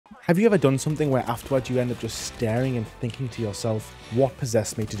Have you ever done something where afterwards you end up just staring and thinking to yourself, what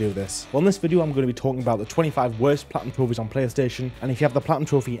possessed me to do this? Well, in this video I'm going to be talking about the 25 worst platinum trophies on PlayStation, and if you have the platinum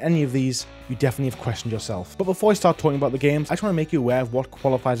trophy in any of these, you definitely have questioned yourself. But before I start talking about the games, I just want to make you aware of what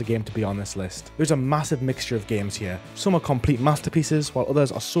qualifies a game to be on this list. There's a massive mixture of games here. Some are complete masterpieces, while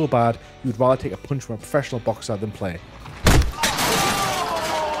others are so bad you would rather take a punch from a professional boxer than play.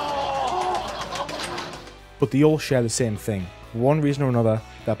 But they all share the same thing. For one reason or another,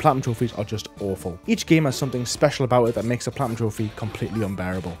 their platinum trophies are just awful. Each game has something special about it that makes a platinum trophy completely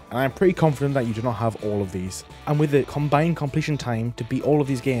unbearable, and I'm pretty confident that you do not have all of these. And with the combined completion time to beat all of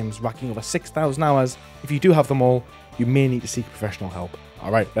these games racking over 6,000 hours, if you do have them all, you may need to seek professional help.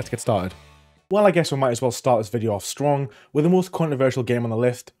 Alright, let's get started. Well, I guess we might as well start this video off strong with the most controversial game on the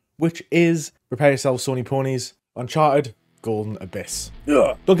list, which is, prepare yourselves Sony ponies, Uncharted Golden Abyss.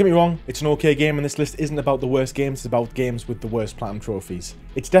 Ugh. Don't get me wrong, it's an okay game, and this list isn't about the worst games, it's about games with the worst platinum trophies.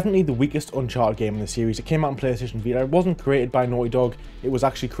 It's definitely the weakest Uncharted game in the series. It came out on PlayStation Vita, it wasn't created by Naughty Dog, it was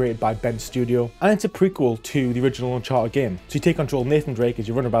actually created by Bent Studio, and it's a prequel to the original Uncharted game. So you take control of Nathan Drake as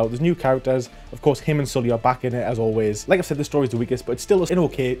you run about, there's new characters, of course him and Sully are back in it as always. Like I've said, the story's the weakest, but it's still an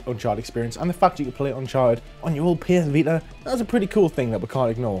okay Uncharted experience, and the fact you can play Uncharted on your old PS Vita, that's a pretty cool thing that we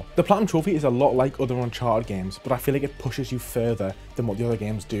can't ignore. The platinum trophy is a lot like other Uncharted games, but I feel like it pushes you further than what the other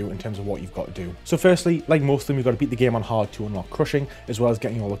games do in terms of what you've got to do. So firstly, like most of them, you've got to beat the game on hard to unlock crushing, as well as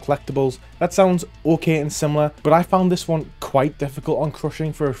getting all the collectibles. That sounds okay and similar, but I found this one quite difficult on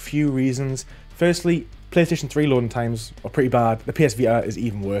crushing for a few reasons. Firstly, PlayStation 3 loading times are pretty bad. The PS Vita is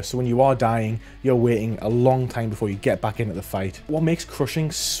even worse, so when you are dying, you're waiting a long time before you get back into the fight. What makes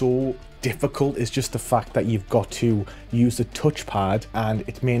crushing so difficult is just the fact that you've got to use the touchpad, and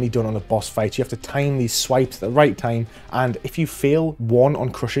it's mainly done on the boss fights. You have to time these swipes at the right time, and if you fail one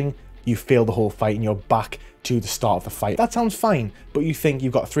on crushing, you fail the whole fight and you're back to the start of the fight. That sounds fine, but you think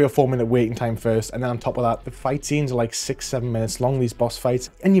you've got 3 or 4 minute waiting time first, and then on top of that, the fight scenes are like 6-7 minutes long, these boss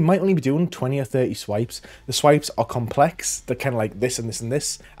fights, and you might only be doing 20 or 30 swipes. The swipes are complex, they're kind of like this and this and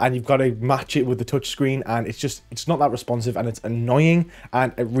this, and you've got to match it with the touch screen, and it's not that responsive, and it's annoying,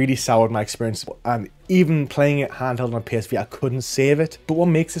 and it really soured my experience. And even playing it handheld on a PSV, I couldn't save it. But what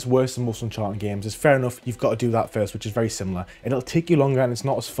makes this worse than most Uncharted games is, fair enough, you've got to do that first, which is very similar. It'll take you longer and it's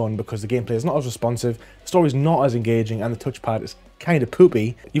not as fun because the gameplay is not as responsive, the story is not as engaging, and the touchpad is kind of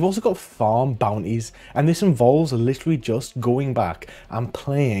poopy. You've also got farm bounties, and this involves literally just going back and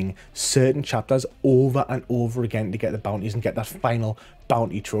playing certain chapters over and over again to get the bounties and get that final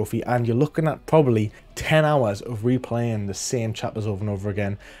bounty trophy, and you're looking at probably 10 hours of replaying the same chapters over and over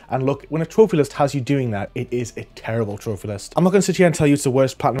again. And look, when a trophy list has you doing that, it is a terrible trophy list. I'm not going to sit here and tell you it's the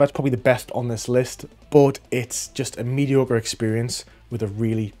worst platinum, that's probably the best on this list, but it's just a mediocre experience with a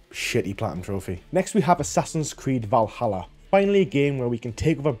really shitty platinum trophy. Next we have Assassin's Creed Valhalla. Finally a game where we can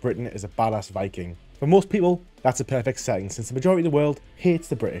take over Britain as a badass Viking. For most people, that's a perfect setting since the majority of the world hates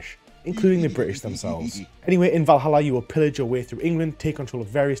the British, including the British themselves. Anyway, in Valhalla you will pillage your way through England, take control of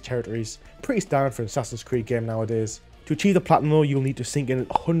various territories. Pretty standard for an Assassin's Creed game nowadays. To achieve the platinum though, you'll need to sink in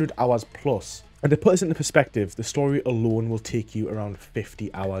 100 hours plus. And to put this into perspective, the story alone will take you around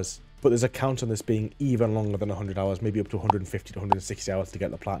 50 hours. But there's a count on this being even longer than 100 hours, maybe up to 150 to 160 hours to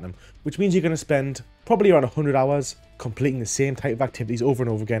get the platinum, which means you're going to spend probably around 100 hours completing the same type of activities over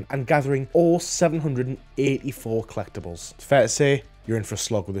and over again and gathering all 784 collectibles. It's fair to say, you're in for a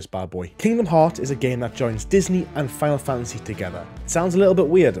slog with this bad boy. Kingdom Hearts is a game that joins Disney and Final Fantasy together. It sounds a little bit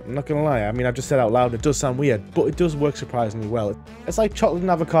weird, I'm not gonna lie. I mean, I've just said out loud, it does sound weird, but it does work surprisingly well. It's like chocolate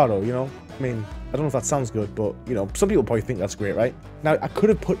and avocado, you know? I mean, I don't know if that sounds good, but, you know, some people probably think that's great, right? Now, I could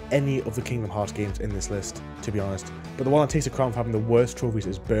have put any of the Kingdom Hearts games in this list, to be honest, but the one that takes the crown for having the worst trophies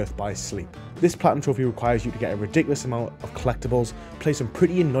is Birth by Sleep. This platinum trophy requires you to get a ridiculous amount of collectibles, play some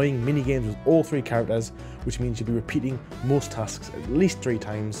pretty annoying mini-games with all 3 characters, which means you'll be repeating most tasks at least 3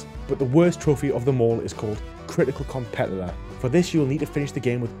 times, but the worst trophy of them all is called Critical Competitor. For this, you'll need to finish the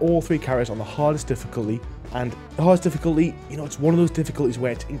game with all 3 characters on the hardest difficulty, and the hardest difficulty, you know, it's one of those difficulties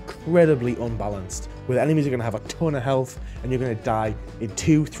where it's incredibly unbalanced, where the enemies are going to have a ton of health, and you're going to die in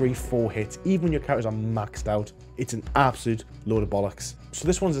 2, 3, 4 hits, even when your characters are maxed out. It's an absolute load of bollocks. So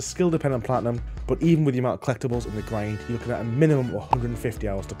this one's a skill-dependent platinum, but even with the amount of collectibles in the grind, you're looking at a minimum of 150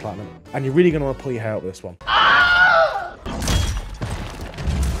 hours to platinum, and you're really going to want to pull your hair out with this one.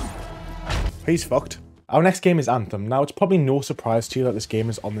 He's fucked. Our next game is Anthem. Now, it's probably no surprise to you that this game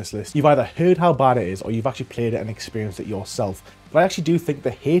is on this list. You've either heard how bad it is, or you've actually played it and experienced it yourself. But I actually do think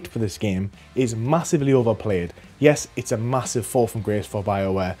the hate for this game is massively overplayed. Yes, it's a massive fall from grace for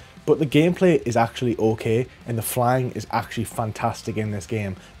BioWare, but the gameplay is actually okay, and the flying is actually fantastic in this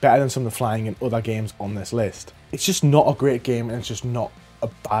game. Better than some of the flying in other games on this list. It's just not a great game, and it's just not a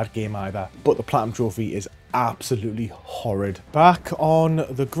bad game either, but the Platinum Trophy is absolutely horrid. Back on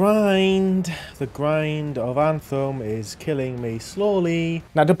the grind. The grind of Anthem is killing me slowly.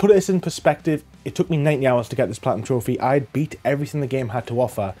 Now, to put this in perspective, it took me 90 hours to get this Platinum Trophy. I'd beat everything the game had to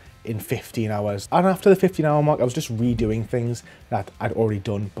offer in 15 hours. And after the 15-hour mark, I was just redoing things that I'd already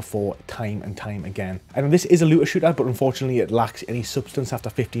done before time and time again. And this is a looter shooter, but unfortunately it lacks any substance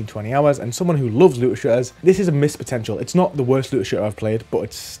after 15-20 hours. And someone who loves looter shooters, this is a missed potential. It's not the worst looter shooter I've played, but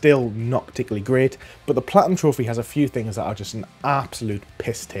it's still not particularly great. But the Platinum Trophy has a few things that are just an absolute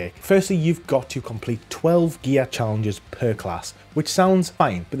piss take. Firstly, you've got to complete 12 gear challenges per class, which sounds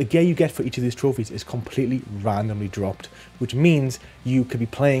fine, but the gear you get for each of these trophies is completely randomly dropped, which means you could be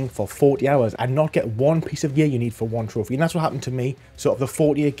playing for 40 hours and not get one piece of gear you need for one trophy. And that's what happened to me. So of the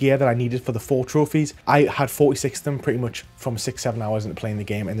 40 gear that I needed for the 4 trophies, I had 46 of them pretty much from 6-7 hours into playing the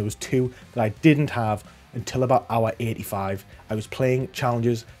game, and there was 2 that I didn't have until about hour 85. I was playing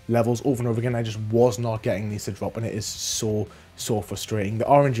challenges, levels over and over again. I just was not getting these to drop, and it is so frustrating. The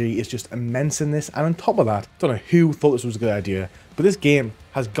RNG is just immense in this, and on top of that, I don't know who thought this was a good idea, but this game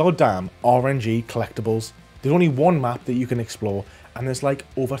has goddamn RNG collectibles. There's only one map that you can explore, and there's like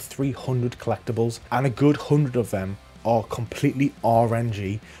over 300 collectibles, and a good 100 of them are completely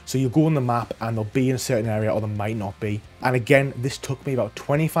RNG. So you go on the map and they'll be in a certain area or they might not be. And again, this took me about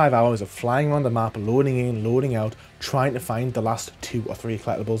 25 hours of flying around the map, loading in, loading out, trying to find the last 2 or 3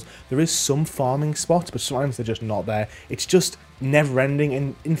 collectibles. There is some farming spots, but sometimes they're just not there. It's just never ending,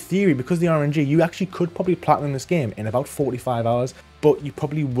 and in theory, because of the RNG, you actually could probably platinum this game in about 45 hours, but you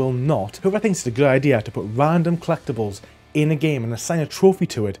probably will not. Whoever thinks it's a good idea to put random collectibles in a game and assign a trophy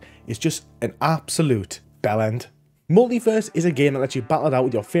to it is just an absolute bellend. Multiverse is a game that lets you battle it out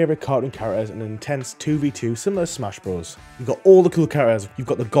with your favourite cartoon characters in an intense 2v2 similar to Smash Bros. You've got all the cool characters, you've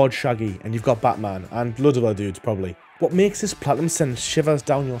got the God Shaggy, and you've got Batman, and loads of other dudes probably. What makes this platinum send shivers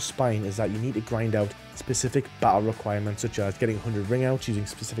down your spine is that you need to grind out specific battle requirements, such as getting 100 ring outs using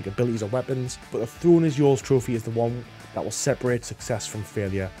specific abilities or weapons, but the Throne is Yours trophy is the one that will separate success from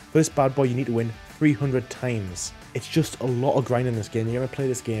failure. For this bad boy, you need to win 300 times. It's just a lot of grinding in this game. You're going to play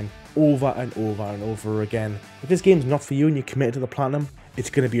this game over and over and over again. If this game's not for you and you're committed to the platinum, it's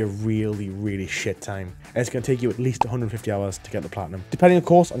going to be a really shit time. And it's going to take you at least 150 hours to get the platinum. Depending, of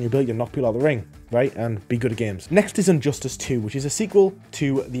course, on your ability to knock people out of the ring, right? And be good at games. Next is Injustice 2, which is a sequel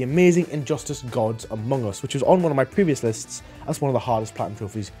to the amazing Injustice Gods Among Us, which was on one of my previous lists as one of the hardest platinum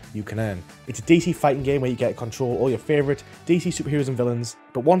trophies you can earn. It's a DC fighting game where you get to control all your favourite DC superheroes and villains.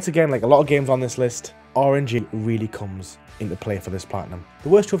 But once again, like a lot of games on this list, RNG really comes into play for this platinum. The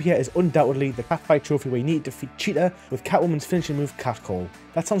worst trophy here is undoubtedly the Catfight trophy, where you need to defeat Cheetah with Catwoman's finishing move, Catcall.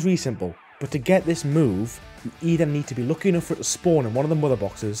 That sounds really simple, but to get this move, you either need to be lucky enough for it to spawn in one of the mother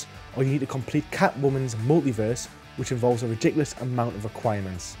boxes, or you need to complete Catwoman's multiverse, which involves a ridiculous amount of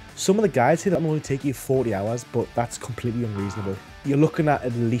requirements. Some of the guides here that will only take you 40 hours, but that's completely unreasonable. You're looking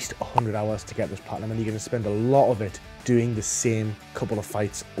at least 100 hours to get this platinum, and you're going to spend a lot of it doing the same couple of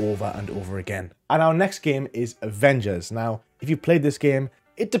fights over and over again. And our next game is Avengers. Now, if you've played this game,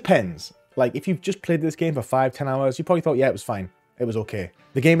 it depends. Like, if you've just played this game for 5-10 hours, you probably thought, yeah, it was fine. It was okay.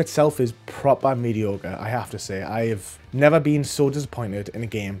 The game itself is proper mediocre, I have to say. I have never been so disappointed in a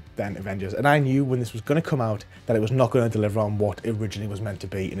game than Avengers, and I knew when this was going to come out that it was not going to deliver on what it originally was meant to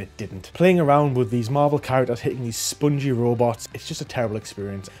be, and it didn't. Playing around with these Marvel characters hitting these spongy robots, it's just a terrible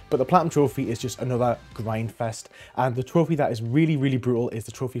experience. But the Platinum Trophy is just another grind fest, and the trophy that is really brutal is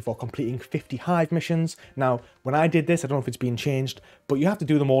the trophy for completing 50 Hive missions. Now, when I did this, I don't know if it's been changed, but you have to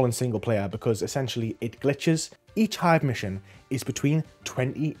do them all in single player because essentially it glitches. Each Hive mission is between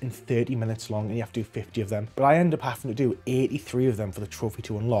 20 and 30 minutes long, and you have to do 50 of them. But I ended up having to do 83 of them for the trophy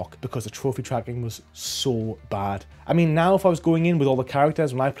to unlock because the trophy tracking was so bad. I mean, now if I was going in with all the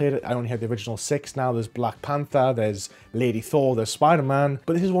characters, when I played it, I only had the original 6. Now there's Black Panther, there's Lady Thor, there's Spider-Man.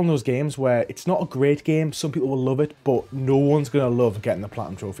 But this is one of those games where it's not a great game. Some people will love it, but no one's going to love getting the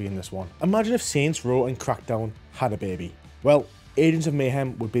Platinum Trophy in this one. Imagine if Saints Row and Crackdown had a baby. Well, Agents of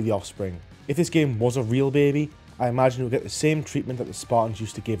Mayhem would be the offspring. If this game was a real baby, I imagine it would get the same treatment that the Spartans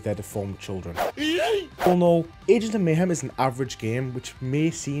used to give their deformed children. All in all, Agents of Mayhem is an average game, which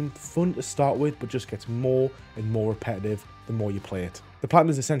may seem fun to start with, but just gets more and more repetitive the more you play it. The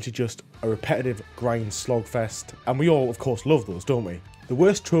Platinum is essentially just a repetitive grind slogfest, and we all, of course, love those, don't we? The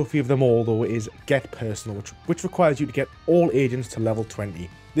worst trophy of them all, though, is Get Personal, which requires you to get all agents to level 20.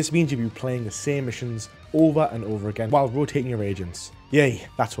 This means you'll be playing the same missions over and over again while rotating your agents. Yay,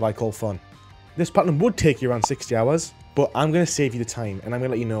 that's what I call fun. This platinum would take you around 60 hours, but I'm going to save you the time, and I'm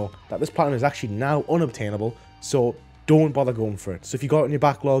going to let you know that this platinum is actually now unobtainable, so don't bother going for it. So if you got it in your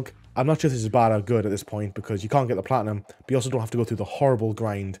backlog, I'm not sure if this is bad or good at this point because you can't get the platinum, but you also don't have to go through the horrible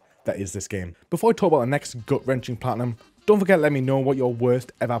grind that is this game. Before I talk about the next gut-wrenching platinum, don't forget to let me know what your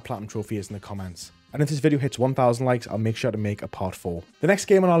worst ever platinum trophy is in the comments. And if this video hits 1,000 likes, I'll make sure to make a part 4. The next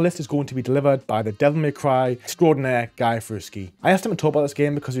game on our list is going to be delivered by the Devil May Cry extraordinaire Guy Fieriski. I asked him to talk about this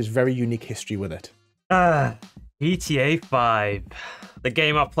game because there's very unique history with it. GTA 5. The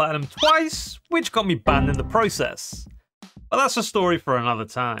game I platinum twice, which got me banned in the process. But that's a story for another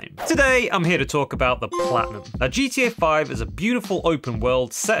time. Today, I'm here to talk about the Platinum. Now, GTA 5 is a beautiful open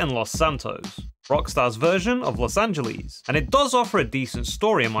world set in Los Santos, Rockstar's version of Los Angeles, and it does offer a decent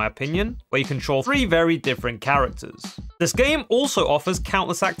story in my opinion, where you control 3 very different characters. This game also offers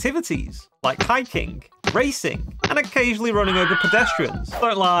countless activities, like hiking, racing, and occasionally running over pedestrians.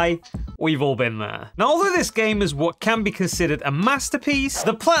 Don't lie, we've all been there. Now, although this game is what can be considered a masterpiece,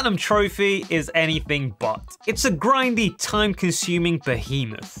 the Platinum Trophy is anything but. It's a grindy, time-consuming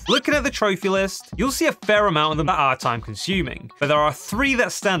behemoth. Looking at the trophy list, you'll see a fair amount of them that are time-consuming, but there are 3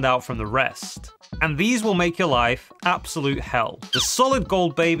 that stand out from the rest. And these will make your life absolute hell. The Solid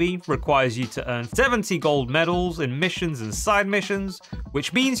Gold Baby requires you to earn 70 gold medals in missions and side missions,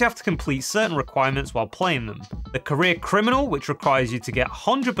 which means you have to complete certain requirements while playing them. The Career Criminal, which requires you to get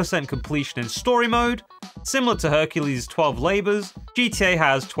 100% completion in story mode. Similar to Hercules' 12 Labors, GTA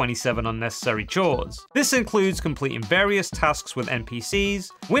has 27 unnecessary chores. This includes completing various tasks with NPCs,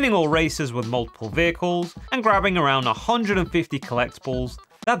 winning all races with multiple vehicles, and grabbing around 150 collectibles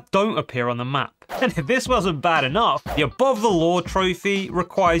that don't appear on the map. And if this wasn't bad enough, the Above the Law trophy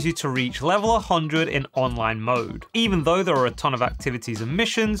requires you to reach level 100 in online mode. Even though there are a ton of activities and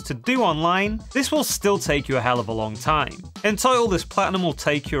missions to do online, this will still take you a hell of a long time. In total, this platinum will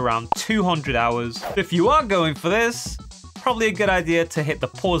take you around 200 hours. If you are going for this, probably a good idea to hit the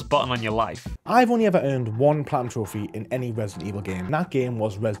pause button on your life. I've only ever earned 1 platinum trophy in any Resident Evil game, and that game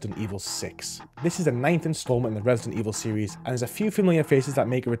was Resident Evil 6. This is the 9th installment in the Resident Evil series, and there's a few familiar faces that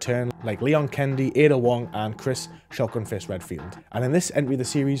make a return, like Leon Kennedy, Ada Wong, and Chris Shotgun Fist Redfield. And in this entry of the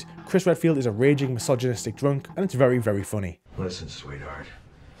series, Chris Redfield is a raging misogynistic drunk, and it's very, very funny. Listen, sweetheart.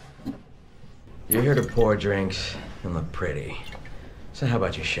 You're here to pour drinks and look pretty. So how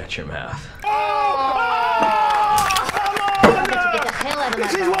about you shut your mouth?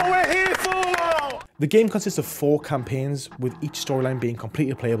 This is what we're here for! The game consists of 4 campaigns, with each storyline being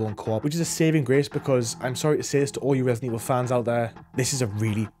completely playable in co-op, which is a saving grace because, I'm sorry to say this to all you Resident Evil fans out there, this is a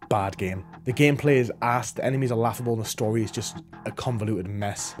really bad game. The gameplay is ass, the enemies are laughable, and the story is just a convoluted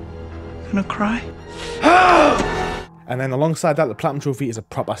mess. Gonna cry? And then alongside that, the Platinum Trophy is a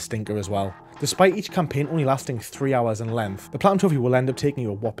proper stinker as well. Despite each campaign only lasting 3 hours in length, the Platinum Trophy will end up taking you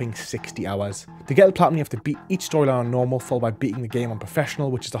a whopping 60 hours. To get the Platinum, you have to beat each storyline on normal, followed by beating the game on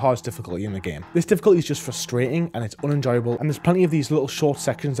professional, which is the hardest difficulty in the game. This difficulty is just frustrating and it's unenjoyable, and there's plenty of these little short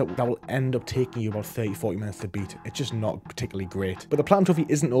sections that will end up taking you about 30-40 minutes to beat. It's just not particularly great. But the Platinum Trophy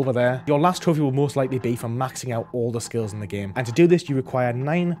isn't over there. Your last trophy will most likely be for maxing out all the skills in the game, and to do this you require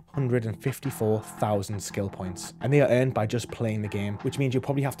 954,000 skill points, and they are earned by just playing the game, which means you'll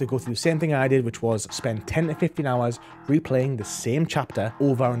probably have to go through the same thing I did, which was spend 10 to 15 hours replaying the same chapter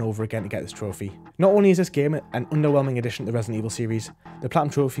over and over again to get this trophy. Not only is this game an underwhelming addition to the Resident Evil series, the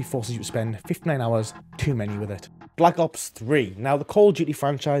Platinum Trophy forces you to spend 59 hours too many with it. Black Ops 3. Now, the Call of Duty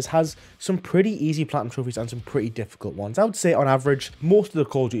franchise has some pretty easy Platinum Trophies and some pretty difficult ones. I would say on average, most of the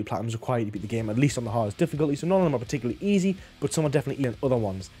Call of Duty Platinums require you to beat the game at least on the hardest difficulty, so none of them are particularly easy, but some are definitely easier than other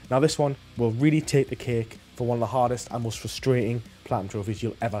ones. Now, this one will really take the cake for one of the hardest and most frustrating Platinum Trophies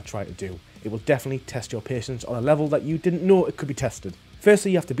you'll ever try to do. It will definitely test your patience on a level that you didn't know it could be tested.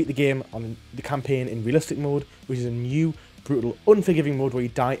 Firstly, you have to beat the game on the campaign in realistic mode, which is a new, brutal, unforgiving mode where you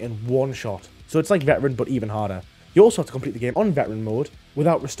die in one shot. So it's like veteran, but even harder. You also have to complete the game on veteran mode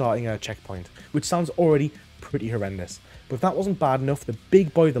without restarting a checkpoint, which sounds already pretty horrendous. But if that wasn't bad enough, the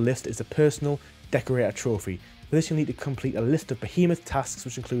big boy of the list is the Personal Decorator Trophy. For this, you'll need to complete a list of behemoth tasks,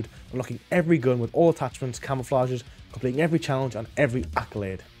 which include unlocking every gun with all attachments, camouflages, completing every challenge and every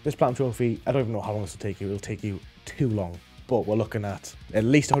accolade. This Platinum Trophy, I don't even know how long this will take you. It'll take you too long. But we're looking at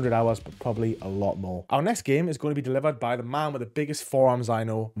least 100 hours, but probably a lot more. Our next game is going to be delivered by the man with the biggest forearms I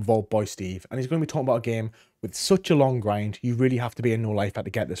know, Vault Boy Steve. And he's going to be talking about a game with such a long grind, you really have to be a no-lifer to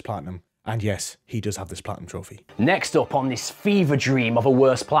get this Platinum. And yes, he does have this Platinum Trophy. Next up on this fever dream of a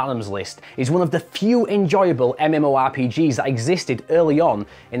worst Platinums list is one of the few enjoyable MMORPGs that existed early on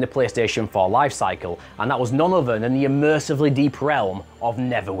in the PlayStation 4 lifecycle, and that was none other than the immersively deep realm of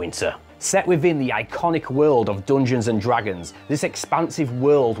Neverwinter. Set within the iconic world of Dungeons & Dragons, this expansive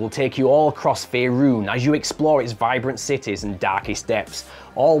world will take you all across Faerun as you explore its vibrant cities and darkest depths,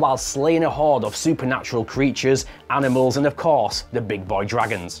 all while slaying a horde of supernatural creatures, animals, and of course, the big boy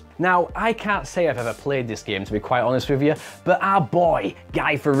dragons. Now, I can't say I've ever played this game, to be quite honest with you, but our boy,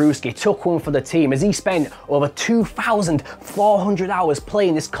 Guy Firuski, took one for the team as he spent over 2,400 hours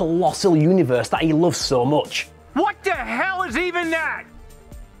playing this colossal universe that he loves so much. What the hell is even that?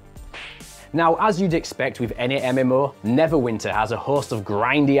 Now, as you'd expect with any MMO, Neverwinter has a host of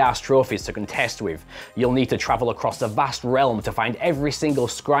grindy-ass trophies to contest with. You'll need to travel across a vast realm to find every single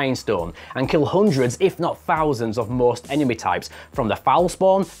scrying stone and kill hundreds, if not thousands, of most enemy types, from the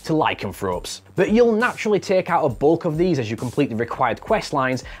Foulspawn to Lycanthropes. But you'll naturally take out a bulk of these as you complete the required quest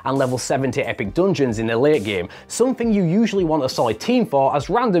lines and level 70 epic dungeons in the late game, something you usually want a solid team for, as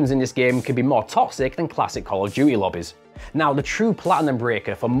randoms in this game can be more toxic than classic Call of Duty lobbies. Now, the true platinum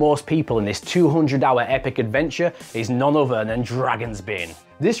breaker for most people in this 200-hour epic adventure is none other than Dragonsbane.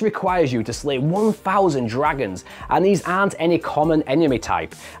 This requires you to slay 1,000 dragons, and these aren't any common enemy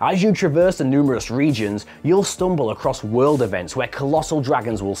type. As you traverse the numerous regions, you'll stumble across world events where colossal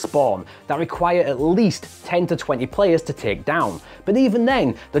dragons will spawn that require at least 10 to 20 players to take down. But even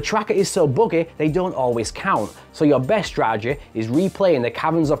then, the tracker is so buggy they don't always count, so your best strategy is replaying the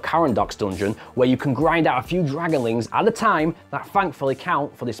Caverns of Carandox dungeon, where you can grind out a few dragonlings at a time that thankfully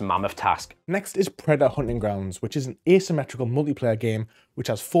count for this mammoth task. Next is Predator Hunting Grounds, which is an asymmetrical multiplayer game which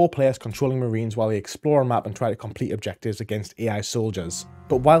has 4 players controlling Marines while they explore a map and try to complete objectives against AI soldiers.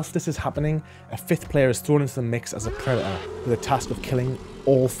 But whilst this is happening, a 5th player is thrown into the mix as a Predator with the task of killing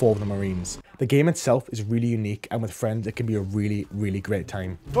all 4 of the Marines. The game itself is really unique, and with friends it can be a really, really great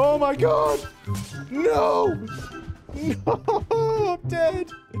time. Oh my god! No! No! I'm dead!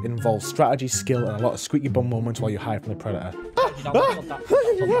 It involves strategy, skill, and a lot of squeaky bum moments while you hide from the Predator.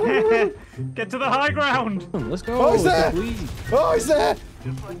 Get to the high ground! Let's go. Oh, he's there! Oh, he's there!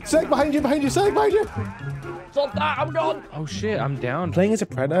 Seg behind you, Seg behind you! Stop that, I'm gone! Oh shit, I'm down. Playing as a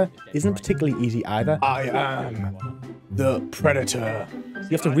Predator isn't particularly easy either. I am the Predator. You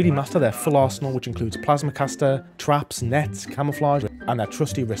have to really master their full arsenal, which includes Plasma Caster, traps, nets, camouflage, and their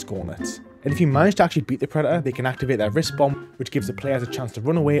trusty Risk Gauntlets. And if you manage to actually beat the Predator, they can activate their Risk Bomb, which gives the players a chance to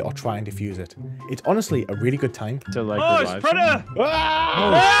run away or try and defuse it. It's honestly a really good time. To like Oh, revive it's Predator!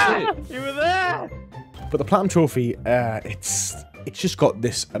 Ah! You were there! But the Platinum Trophy, it's just got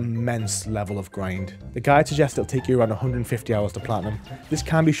this immense level of grind. The guide suggests it'll take you around 150 hours to Platinum. This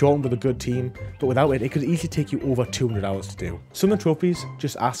can be shortened with a good team, but without it, it could easily take you over 200 hours to do. Some of the trophies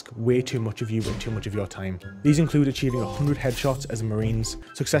just ask way too much of you and too much of your time. These include achieving 100 headshots as a Marines,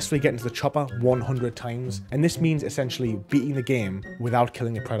 successfully getting to the chopper 100 times, and this means essentially beating the game without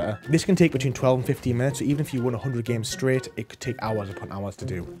killing a Predator. This can take between 12 and 15 minutes, so even if you won 100 games straight, it could take hours upon hours to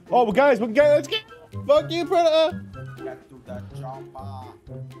do. Oh, well guys, let's get... Fuck you, Predator! Look at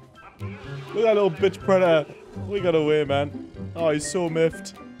that little bitch Predator. We got away, man. Oh, he's so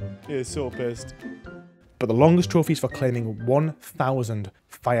miffed. He is so pissed. But the longest trophy is for claiming 1,000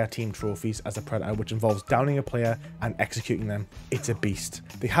 Fire Team trophies as a Predator, which involves downing a player and executing them. It's a beast.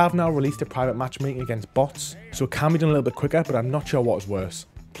 They have now released a private matchmaking against bots, so it can be done a little bit quicker, but I'm not sure what is worse.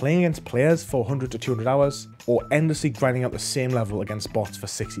 Playing against players for 100 to 200 hours, or endlessly grinding out the same level against bots for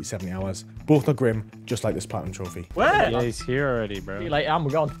 60 to 70 hours. Both are grim, just like this Platinum Trophy. Where? Yeah, he's here already, bro. Like, I'm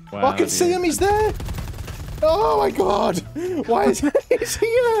gone. Wow, I can see him, he's there! Oh my god! Why is he's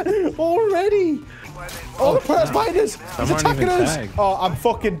here already? Oh, the Predator's behind us! He's attacking us! Oh, I'm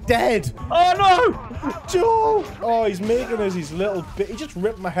fucking dead! Oh no! Joel! Oh, he's making us his little bit. He just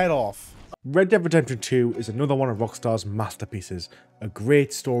ripped my head off. Red Dead Redemption 2 is another one of Rockstar's masterpieces. A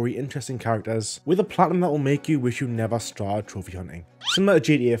great story, interesting characters, with a platinum that will make you wish you never started trophy hunting. Similar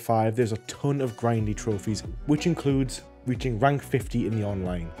to GTA 5, there's a ton of grindy trophies, which includes reaching rank 50 in the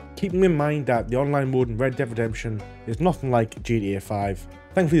online. Keeping in mind that the online mode in Red Dead Redemption is nothing like GTA 5.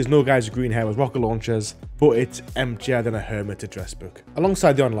 Thankfully there's no guys with green hair with rocket launchers, but it's emptier than a hermit address book.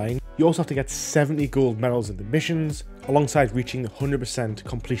 Alongside the online, you also have to get 70 gold medals in the missions, alongside reaching 100%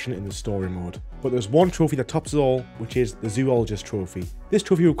 completion in the story mode. But there's one trophy that tops it all, which is the Zoologist Trophy. This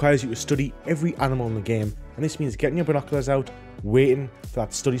trophy requires you to study every animal in the game, and this means getting your binoculars out, waiting for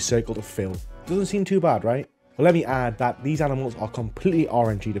that study circle to fill. Doesn't seem too bad, right? Well, let me add that these animals are completely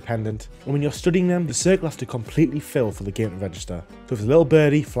RNG dependent, and when you're studying them, the circle has to completely fill for the game to register. So if there's a little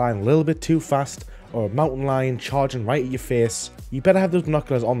birdie flying a little bit too fast, or a mountain lion charging right at your face, you better have those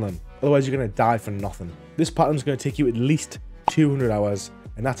binoculars on them, otherwise you're going to die for nothing. This pattern's going to take you at least 200 hours,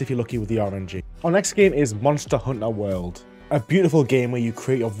 and that's if you're lucky with the RNG. Our next game is Monster Hunter World. A beautiful game where you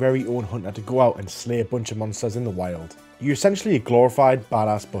create your very own hunter to go out and slay a bunch of monsters in the wild. You're essentially a glorified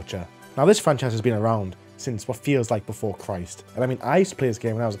badass butcher. Now this franchise has been around since what feels like before Christ. And I mean, I used to play this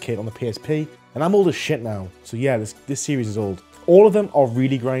game when I was a kid on the PSP, and I'm old as shit now. So yeah, this series is old. All of them are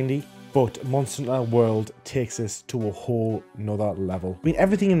really grindy, but Monster Hunter World takes this to a whole nother level. I mean,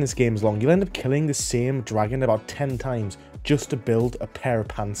 everything in this game is long. You'll end up killing the same dragon about 10 times just to build a pair of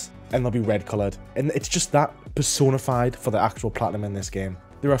pants, and they'll be red colored. And it's just that personified for the actual platinum in this game.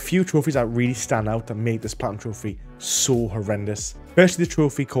 There are a few trophies that really stand out that make this platinum trophy so horrendous. Firstly, the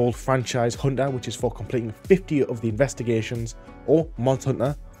trophy called Franchise Hunter, which is for completing 50 of the investigations, or Monster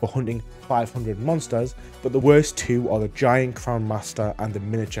Hunter for hunting 500 monsters, but the worst two are the Giant Crown Master and the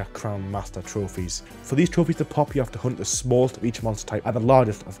Miniature Crown Master trophies. For these trophies to pop, you have to hunt the smallest of each monster type and the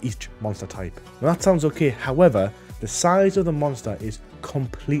largest of each monster type. Now that sounds okay, however, the size of the monster is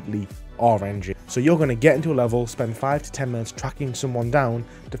completely RNG. So you're going to get into a level, spend 5 to 10 minutes tracking someone down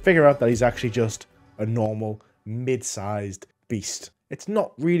to figure out that he's actually just a normal, mid-sized beast. It's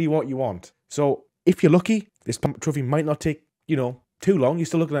not really what you want. So if you're lucky, this trophy might not take, too long. You're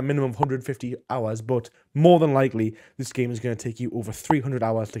still looking at a minimum of 150 hours, but more than likely, this game is going to take you over 300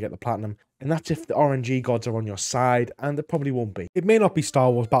 hours to get the platinum. And that's if the RNG gods are on your side, and they probably won't be. It may not be Star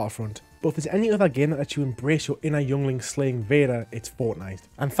Wars Battlefront, but if there's any other game that lets you embrace your inner youngling slaying Vader, it's Fortnite.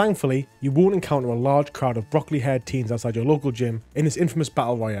 And thankfully, you won't encounter a large crowd of broccoli-haired teens outside your local gym in this infamous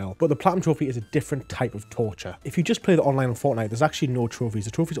battle royale, but the platinum trophy is a different type of torture. If you just play the online on Fortnite, there's actually no trophies.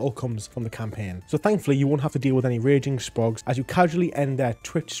 The trophies all comes from the campaign. So thankfully, you won't have to deal with any raging sprogs as you casually end their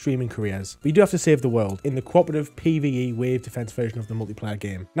Twitch streaming careers. But you do have to save the world in the cooperative PvE wave defense version of the multiplayer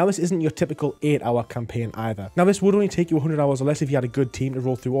game. Now this isn't your typical 8-hour campaign either. Now this would only take you 100 hours or less if you had a good team to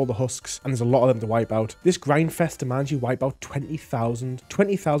roll through all the husks, and there's a lot of them to wipe out. This grind fest demands you wipe out 20,000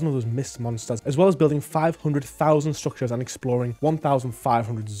 of those missed monsters, as well as building 500,000 structures and exploring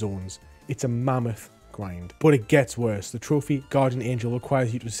 1,500 zones. It's a mammoth grind. But it gets worse. The trophy Guardian Angel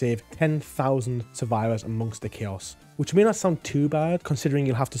requires you to save 10,000 survivors amongst the chaos, which may not sound too bad considering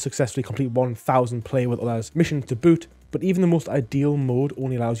you'll have to successfully complete 1,000 play with others missions to boot, but even the most ideal mode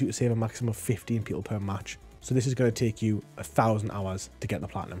only allows you to save a maximum of 15 people per match. So this is going to take you 1,000 hours to get the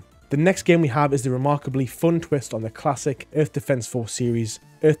platinum. The next game we have is the remarkably fun twist on the classic Earth Defense Force series,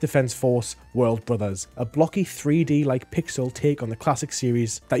 Earth Defense Force World Brothers, a blocky 3D-like pixel take on the classic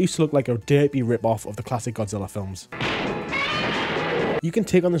series that used to look like a derpy rip-off of the classic Godzilla films. You can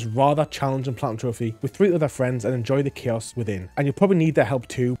take on this rather challenging platinum trophy with 3 other friends and enjoy the chaos within. And you'll probably need their help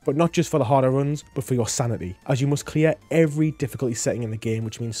too, but not just for the harder runs, but for your sanity, as you must clear every difficulty setting in the game,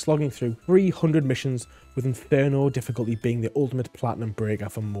 which means slogging through 300 missions, with Inferno difficulty being the ultimate platinum breaker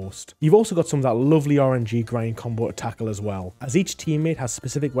for most. You've also got some of that lovely RNG grind combo to tackle as well, as each teammate has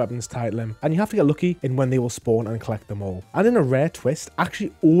specific weapons tied to them, and you have to get lucky in when they will spawn and collect them all. And in a rare twist,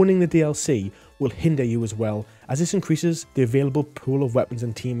 actually owning the DLC will hinder you as well, as this increases the available pool of weapons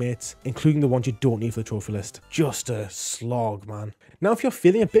and teammates, including the ones you don't need for the trophy list. Just a slog, man. Now if you're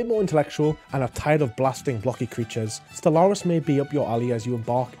feeling a bit more intellectual and are tired of blasting blocky creatures, Stellaris may be up your alley as you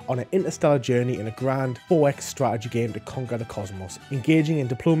embark on an interstellar journey in a grand 4X strategy game to conquer the cosmos, engaging in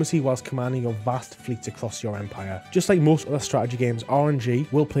diplomacy whilst commanding your vast fleets across your empire. Just like most other strategy games, RNG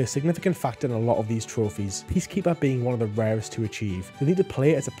will play a significant factor in a lot of these trophies, Peacekeeper being one of the rarest to achieve. You'll need to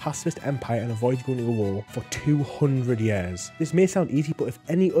play as a pacifist empire and avoid going to war for 200 years. This may sound easy, but if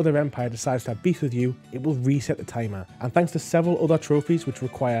any other empire decides to have beef with you, it will reset the timer. And thanks to several other trophies which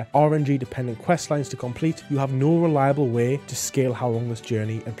require RNG dependent quest lines to complete, you have no reliable way to scale how long this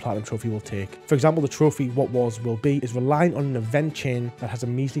journey and platinum trophy will take. For example, the trophy What Was Will Be is relying on an event chain that has a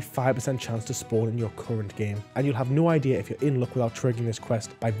measly 5% chance to spawn in your current game, and you'll have no idea if you're in luck without triggering this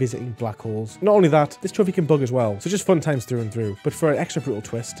quest by visiting black holes. Not only that, this trophy can bug as well, so just fun times through and through. But for an extra brutal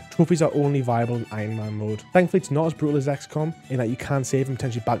twist, trophies are only viable in Iron Man mode. Thankfully it's not as brutal as XCOM in that you can save and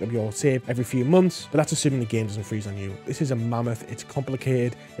potentially back up your save every few months, but that's assuming the game doesn't freeze on you. This is a mammoth, it's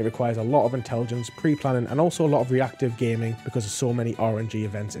complicated, it requires a lot of intelligence, pre-planning, and also a lot of reactive gaming because of so many RNG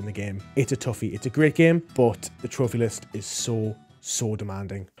events in the game. It's a toughie, it's a great game, but the trophy list is so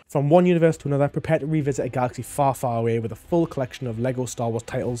demanding. From one universe to another, prepare to revisit a galaxy far, far away with a full collection of LEGO Star Wars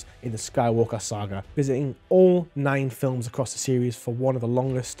titles in the Skywalker saga, visiting all 9 films across the series for one of the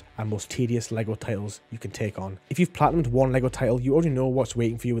longest and most tedious LEGO titles you can take on. If you've platinumed one LEGO title, you already know what's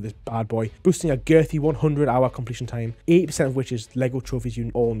waiting for you with this bad boy, boosting a girthy 100-hour completion time, 80% of which is LEGO trophies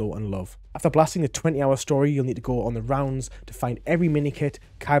you all know and love. After blasting the 20-hour story, you'll need to go on the rounds to find every mini-kit,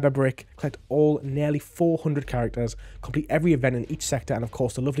 Kyber brick, collect all nearly 400 characters, complete every event in each sector, and of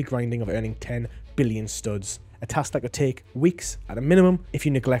course the lovely grinding of earning 10 billion studs. A task that could take weeks at a minimum if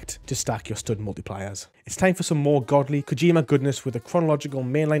you neglect to stack your stud multipliers. It's time for some more godly Kojima goodness with a chronological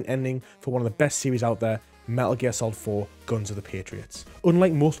mainline ending for one of the best series out there, Metal Gear Solid 4 Guns of the Patriots.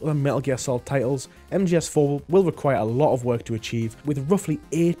 Unlike most other Metal Gear Solid titles, MGS4 will require a lot of work to achieve, with roughly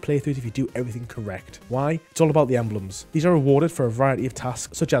 8 playthroughs if you do everything correct. Why? It's all about the emblems. These are rewarded for a variety of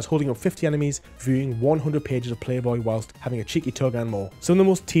tasks, such as holding up 50 enemies, viewing 100 pages of Playboy whilst having a cheeky tug, and more. Some of the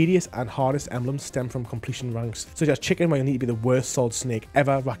most tedious and hardest emblems stem from completion ranks, such as Chicken, where you need to be the worst Solid Snake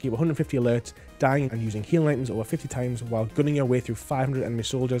ever, racking up 150 alerts, dying and using healing items over 50 times while gunning your way through 500 enemy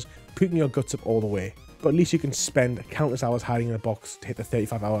soldiers, puking your guts up all the way. But at least you can spend countless hours hiding in a box to hit the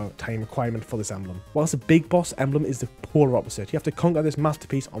 35-hour time requirement for this emblem. Whilst the Big Boss emblem is the polar opposite. You have to conquer this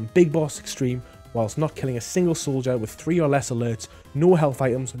masterpiece on Big Boss Extreme whilst not killing a single soldier with 3 or less alerts, no health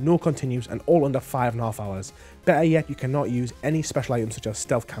items, no continues, and all under 5.5 hours. Better yet, you cannot use any special items such as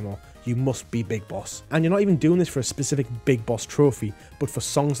stealth camo. You must be Big Boss. And you're not even doing this for a specific Big Boss trophy, but for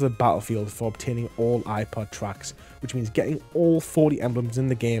Songs of the Battlefield for obtaining all iPod tracks, which means getting all 40 emblems in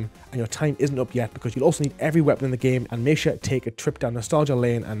the game, and your time isn't up yet because you'll also need every weapon in the game, and make sure to take a trip down nostalgia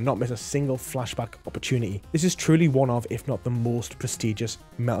lane and not miss a single flashback opportunity. This is truly one of, if not the most prestigious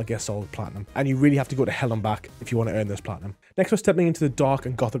Metal Gear Solid Platinum, and you really have to go to hell and back if you want to earn this Platinum. Next, we're stepping into the dark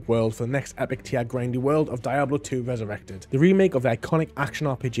and gothic world for the next epic tier grindy world of Diablo 2 Resurrected. The remake of the iconic action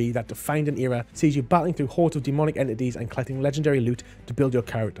RPG that defined an era sees you battling through hordes of demonic entities and collecting legendary loot to build your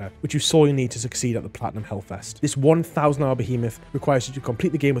character, which you sorely need to succeed at the Platinum Hellfest. This 1,000-hour behemoth requires you to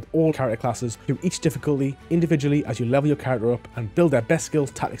complete the game with all character classes through each difficulty individually as you level your character up and build their best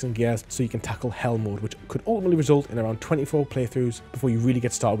skills, tactics and gears so you can tackle Hell mode, which could ultimately result in around 24 playthroughs before you really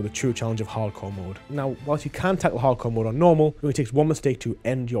get started with the true challenge of Hardcore mode. Now, whilst you can tackle Hardcore mode on normal, it only takes one mistake to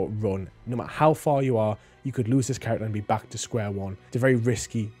end your run. No matter how far you are, you could lose this character and be back to square one. It's a very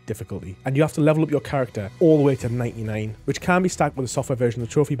risky difficulty. And you have to level up your character all the way to 99, which can be stacked with a software version of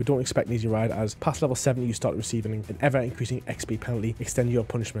the trophy, but don't expect an easy ride, as past level 70 you start receiving an ever-increasing XP penalty, extending your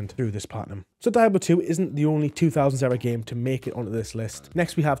punishment through this Platinum. So Diablo 2 isn't the only 2000s era game to make it onto this list.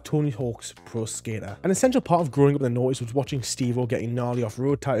 Next we have Tony Hawk's Pro Skater. An essential part of growing up in the noughties was watching Steve-O getting gnarly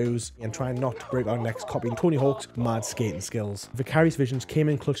off-road tattoos and trying not to break our necks copying Tony Hawk's mad skating skills. Vicarious Visions came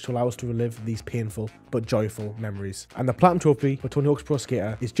in clutch to allow us to relive these painful but joyful memories. And the Platinum Trophy for Tony Hawk's Pro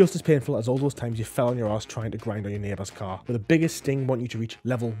Skater is just as painful as all those times you fell on your ass trying to grind on your neighbour's car, with the biggest sting wanting you to reach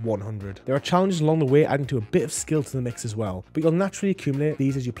level 100. There are challenges along the way adding to a bit of skill to the mix as well, but you'll naturally accumulate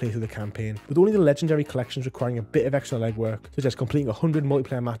these as you play through the campaign, with only the legendary collections requiring a bit of extra legwork, such as completing 100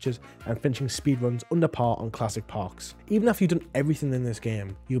 multiplayer matches and finishing speedruns under par on classic parks. Even after you've done everything in this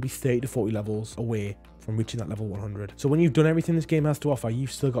game, you'll be 30 to 40 levels away from reaching that level 100. So when you've done everything this game has to offer,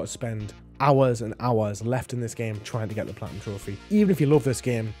 you've still got to spend hours and hours left in this game trying to get the Platinum Trophy. Even if you love this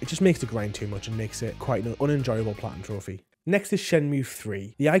game, it just makes the grind too much and makes it quite an unenjoyable Platinum Trophy. Next is Shenmue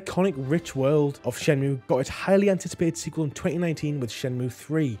 3. The iconic rich world of Shenmue got its highly anticipated sequel in 2019 with Shenmue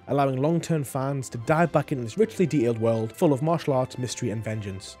 3, allowing long-term fans to dive back into this richly detailed world full of martial arts, mystery and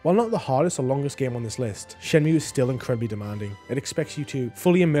vengeance. While not the hardest or longest game on this list, Shenmue is still incredibly demanding. It expects you to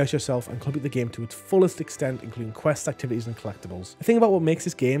fully immerse yourself and complete the game to its fullest extent, including quests, activities and collectibles. The thing about what makes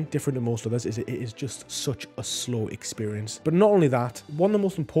this game different to most others is it is just such a slow experience. But not only that, one of the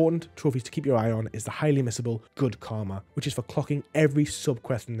most important trophies to keep your eye on is the highly missable Good Karma, which is for clocking every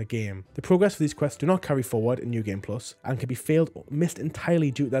sub-quest in the game. The progress for these quests do not carry forward in New Game Plus and can be failed or missed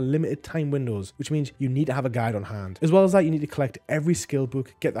entirely due to their limited time windows, which means you need to have a guide on hand. As well as that, you need to collect every skill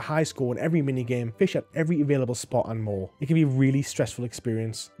book, get the high score in every minigame, fish at every available spot and more. It can be a really stressful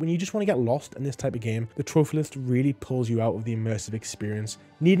experience. When you just want to get lost in this type of game, the trophy list really pulls you out of the immersive experience.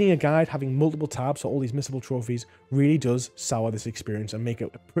 Needing a guide, having multiple tabs for all these missable trophies really does sour this experience and make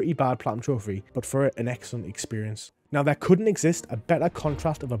it a pretty bad Platinum Trophy, but for it, an excellent experience. Now, there couldn't exist a better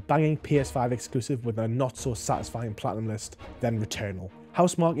contrast of a banging PS5 exclusive with a not so satisfying Platinum list than Returnal.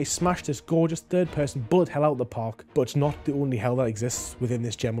 Housemarque has smashed this gorgeous third-person bullet hell out of the park, but it's not the only hell that exists within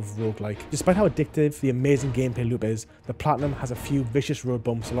this gem of roguelike. Despite how addictive the amazing gameplay loop is, the Platinum has a few vicious road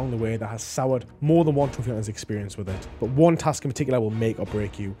bumps along the way that has soured more than one trophy hunter's experience with it. But one task in particular will make or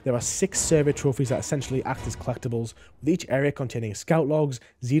break you. There are 6 survey trophies that essentially act as collectibles, with each area containing scout logs,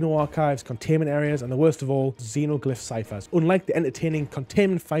 Xeno archives, containment areas, and the worst of all, xenoglyph ciphers. Unlike the entertaining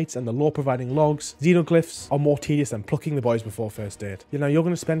containment fights and the lore-providing logs, xenoglyphs are more tedious than plucking the boys before first date. Now, you're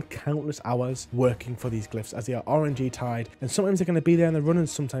going to spend countless hours working for these glyphs as they are RNG tied, and sometimes they're going to be there in the run and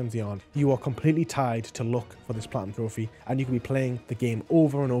sometimes they aren't. You are completely tied to luck for this Platinum Trophy, and you can be playing the game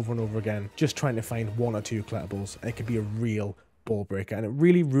over and over and over again, just trying to find 1 or 2 collectibles, and it can be a real ball breaker, and it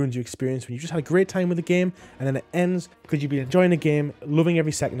really ruins your experience when you just had a great time with the game and then it ends because you've been enjoying the game, loving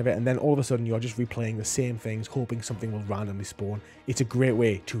every second of it, and then all of a sudden you're just replaying the same things, hoping something will randomly spawn. It's a great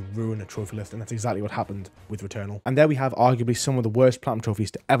way to ruin a trophy list, and that's exactly what happened with Returnal. And there we have arguably some of the worst Platinum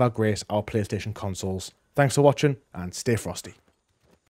Trophies to ever grace our PlayStation consoles. Thanks for watching, and stay frosty.